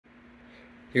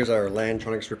Here's our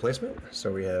Lantronix replacement. So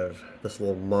we have this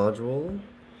little module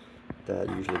that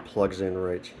usually plugs in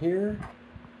right here.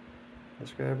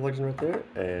 This guy plugs in right there,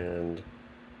 and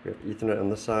we have Ethernet on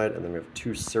this side, and then we have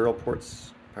two serial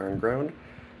ports, power and ground.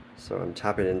 So I'm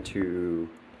tapping into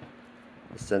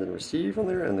the send and receive on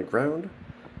there and the ground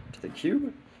to the cube,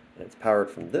 and it's powered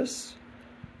from this.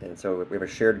 And so we have a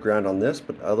shared ground on this,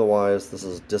 but otherwise this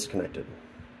is disconnected.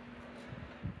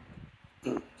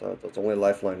 So the only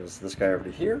lifeline is this guy over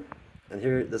here. And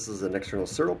here, this is an external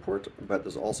serial port, but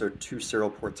there's also two serial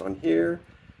ports on here.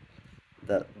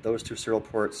 Those two serial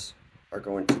ports are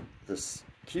going to this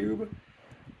cube,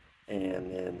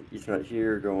 and then Ethernet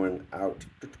here going out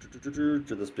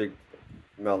to this big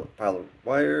pile of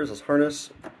wires, this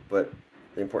harness. But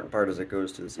the important part is it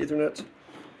goes to this Ethernet,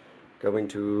 going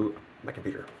to my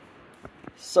computer.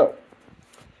 So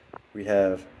we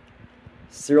have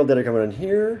serial data coming in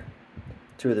here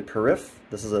to the periph.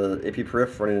 This is a AP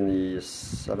periph running the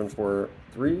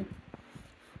 743,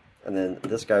 and then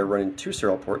this guy running two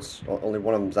serial ports. Only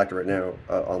one of them is active right now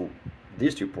on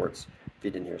these two ports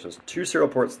feed in here. So it's two serial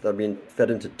ports that are being fed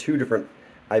into two different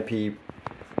IP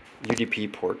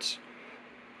UDP ports.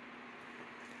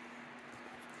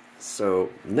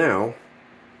 So now,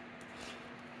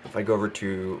 if I go over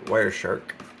to Wireshark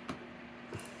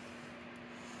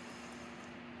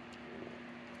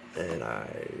and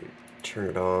I turn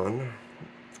it on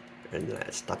and then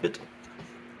I stop it,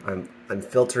 I'm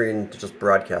filtering to just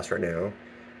broadcast right now.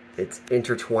 It's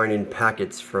intertwining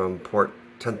packets from port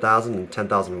 10,000 and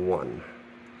 10,001.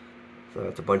 So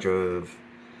it's a bunch of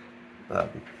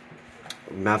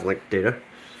Mavlink data.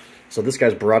 So this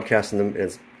guy's broadcasting them, and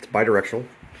it's bidirectional.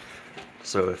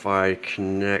 So if I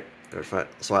connect,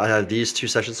 so I have these two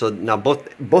sessions. So now both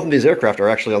of these aircraft are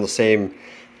actually on the same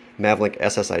Mavlink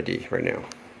SSID right now.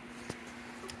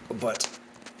 But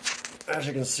as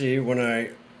you can see, when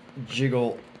I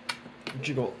jiggle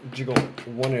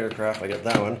one aircraft, I get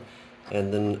that one,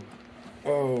 and then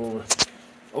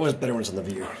always better when it's on the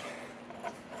view.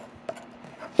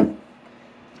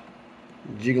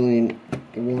 Jiggling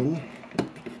one,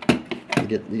 you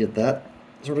get that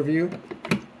sort of view,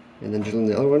 and then jiggling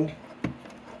the other one,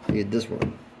 you get this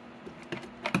one.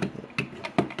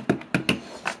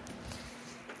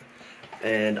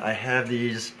 And I have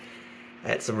these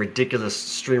at some ridiculous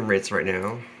stream rates right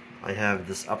now. I have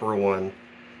this upper one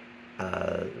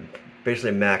basically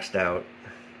maxed out.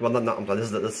 Well, I'm sorry,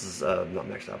 this is not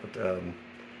maxed out, but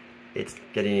it's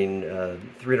getting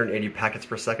 380 packets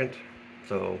per second,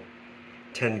 so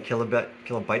 10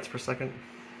 kilobytes per second.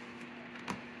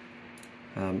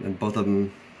 And both of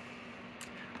them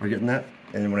are getting that.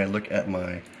 And when I look at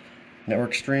my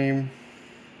network stream,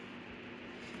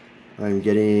 I'm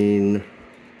getting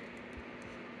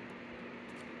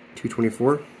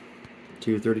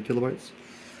 230 kilobytes.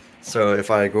 So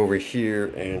if I go over here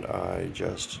and I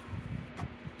just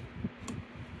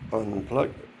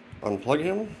unplug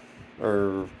him,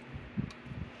 or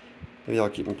maybe I'll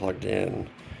keep him plugged in,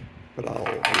 but I'll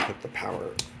unhook the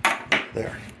power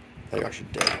there. I actually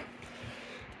did.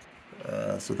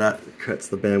 So that cuts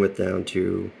the bandwidth down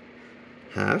to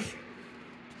half.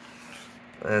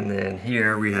 And then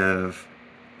here we have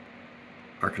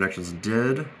our connections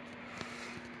dead.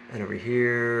 And over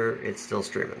here, it's still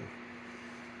streaming.